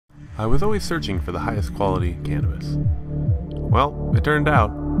I was always searching for the highest quality cannabis. Well, it turned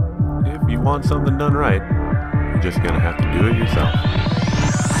out, if you want something done right, you're just gonna have to do it yourself.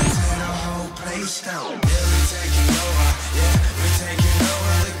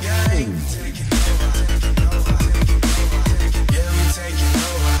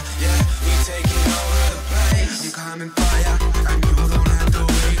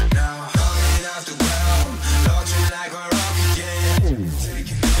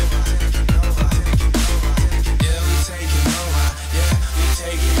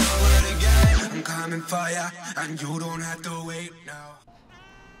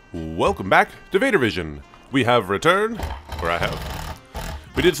 Welcome back to VaderVision. We have returned, or I have.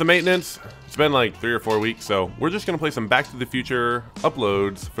 We did some maintenance. It's been like 3 or 4 weeks, so we're just gonna play some Back to the Future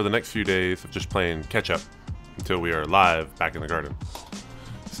uploads for the next few days of just playing catch up until we are live back in the garden.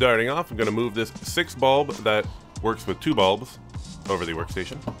 Starting off, I'm gonna move this 6 bulb that works with 2 bulbs over the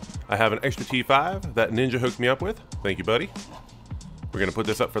workstation. I have an extra T5 that Ninja hooked me up with. Thank you, buddy. We're gonna put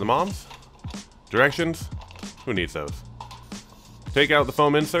this up for the moms. Directions, who needs those? Take out the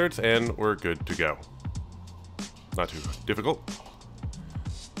foam inserts and we're good to go. Not too difficult.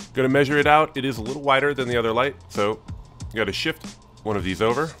 Gonna measure it out. It is a little wider than the other light, so you gotta shift one of these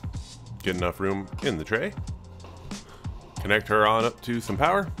over, get enough room in the tray, connect her on up to some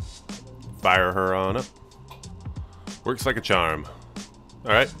power, fire her on up. Works like a charm.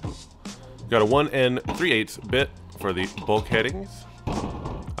 All right, got a 1 3/8 bit for the bulk headings.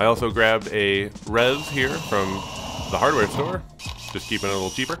 I also grabbed a res here from the hardware store, just keeping it a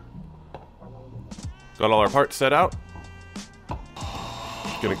little cheaper. Got all our parts set out.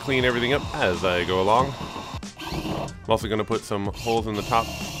 Gonna clean everything up as I go along. I'm also gonna put some holes in the top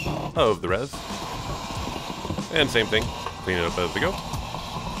of the res. And same thing, clean it up as we go.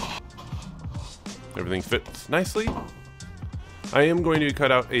 Everything fits nicely. I am going to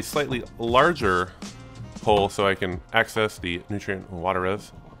cut out a slightly larger hole so I can access the nutrient water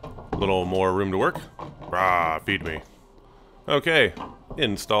res. A little more room to work. Rah, feed me. Okay,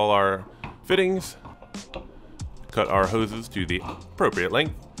 install our fittings. Cut our hoses to the appropriate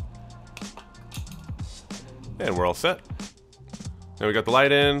length. And we're all set. Now we got the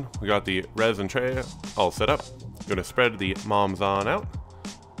light in, we got the res and tray all set up. I'm gonna spread the moms on out.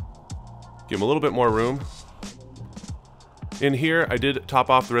 Give them a little bit more room. In here, I did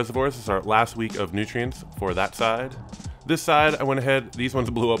top off the reservoirs. This is our last week of nutrients for that side. This side, I went ahead, these ones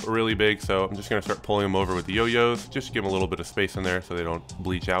blew up really big, so I'm just gonna start pulling them over with the yo-yos, just to give them a little bit of space in there so they don't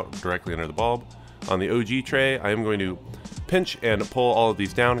bleach out directly under the bulb. On the OG tray, I am going to pinch and pull all of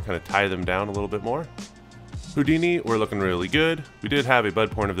these down and kind of tie them down a little bit more. Houdini, we're looking really good. We did have a bud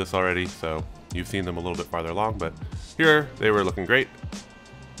porn of this already, so you've seen them a little bit farther along, but here, they were looking great.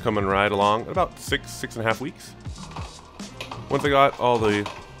 Coming right along, about 6.5 weeks. Once I got all the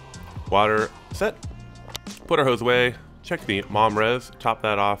water set, put our hose away, check the mom res, top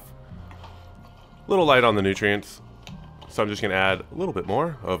that off. A little light on the nutrients, so I'm just gonna add a little bit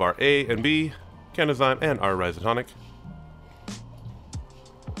more of our A and B, Canazyme, and our Rhizotonic.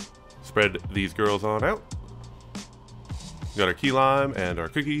 Spread these girls on out. Got our key lime and our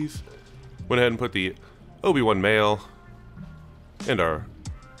cookies. Went ahead and put the Obi-Wan male and our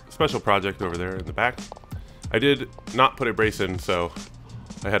special project over there in the back. I did not put a brace in, so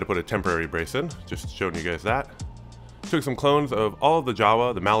I had to put a temporary brace in, just showing you guys that. Took some clones of all of the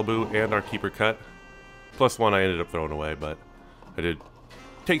Jawa, the Malibu, and our keeper cut. Plus one I ended up throwing away, but I did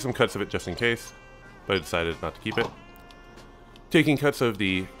take some cuts of it just in case, but I decided not to keep it. Taking cuts of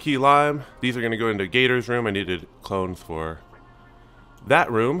the key lime. These are gonna go into Gator's room. I needed clones for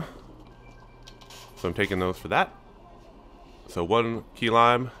that room, so I'm taking those for that. So 1 key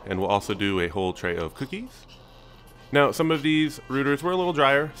lime, and we'll also do a whole tray of cookies. Now, some of these rooters were a little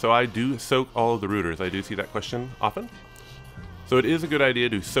drier, so I do soak all of the rooters. I do see that question often. So it is a good idea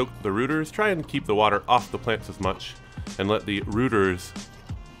to soak the rooters. Try and keep the water off the plants as much, and let the rooters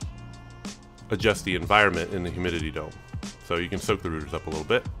adjust the environment in the humidity dome. So you can soak the rooters up a little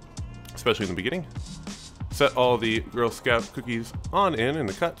bit, especially in the beginning. Set all the Girl Scout cookies on in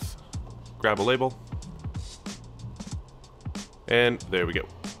the cuts. Grab a label. And there we go.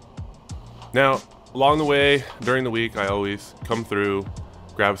 Now, along the way, during the week, I always come through,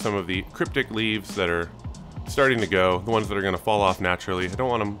 grab some of the cryptic leaves that are starting to go, the ones that are gonna fall off naturally. I don't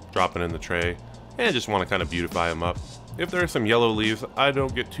want them dropping in the tray, and I just wanna kind of beautify them up. If there are some yellow leaves, I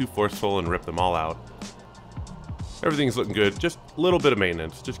don't get too forceful and rip them all out. Everything's looking good, just a little bit of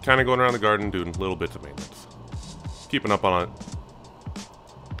maintenance. Just kind of going around the garden, doing little bits of maintenance. Keeping up on it,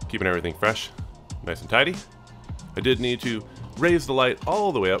 keeping everything fresh, nice and tidy. I did need to raise the light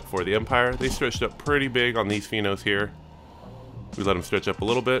all the way up for the Empire. They stretched up pretty big on these phenos here. We let them stretch up a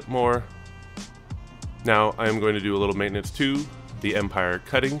little bit more. Now I am going to do a little maintenance to the Empire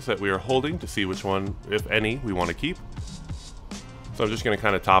cuttings that we are holding to see which one, if any, we want to keep. So I'm just going to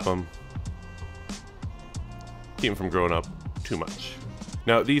kind of top them, keep them from growing up too much.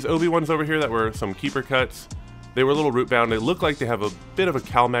 Now these Obi ones over here that were some keeper cuts, they were a little root bound. They look like they have a bit of a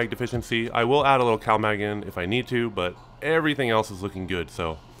CalMag deficiency. I will add a little CalMag in if I need to, but everything else is looking good.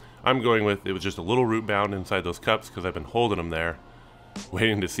 So I'm going with, it was just a little root bound inside those cups because I've been holding them there,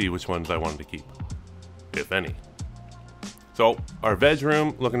 waiting to see which ones I wanted to keep, if any. So our veg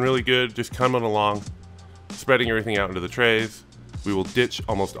room looking really good, just coming along, spreading everything out into the trays. We will ditch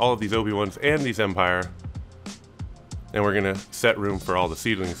almost all of these Obi ones and these Empire, and we're gonna set room for all the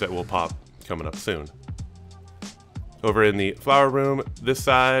seedlings that will pop coming up soon. Over in the flower room, this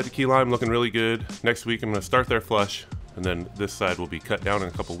side, key lime looking really good. Next week I'm gonna start their flush, and then this side will be cut down in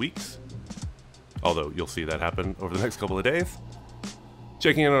a couple weeks. Although you'll see that happen over the next couple of days.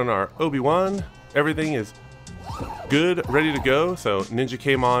 Checking in on our Obi-Wan, everything is good, ready to go. So Ninja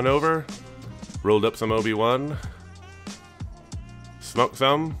came on over, rolled up some Obi-Wan, smoked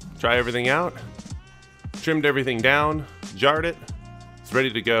some, try everything out, trimmed everything down, jarred it, it's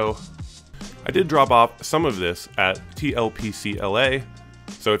ready to go. I did drop off some of this at TLPCLA,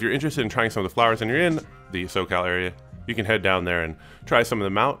 so if you're interested in trying some of the flowers and you're in the SoCal area, you can head down there and try some of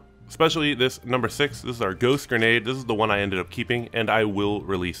them out. Especially this number 6, this is our Ghost Grenade, this is the one I ended up keeping, and I will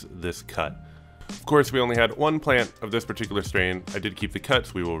release this cut. Of course, we only had one plant of this particular strain. I did keep the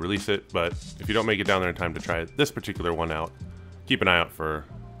cuts, we will release it, but if you don't make it down there in time to try this particular one out, keep an eye out for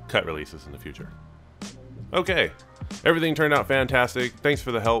cut releases in the future. Okay, everything turned out fantastic. Thanks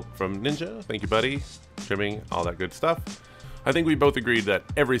for the help from Ninja. Thank you, buddy. Trimming, all that good stuff. I think we both agreed that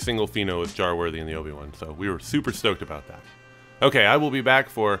every single pheno is jar worthy in the Obi-Wan, so we were super stoked about that. Okay, I will be back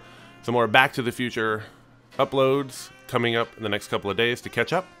for some more Back to the Future uploads coming up in the next couple of days to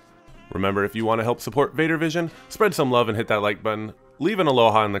catch up. Remember, if you want to help support VaderVision, spread some love and hit that like button, leave an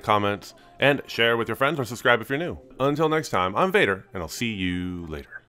aloha in the comments, and share with your friends or subscribe if you're new. Until next time, I'm Vader, and I'll see you later.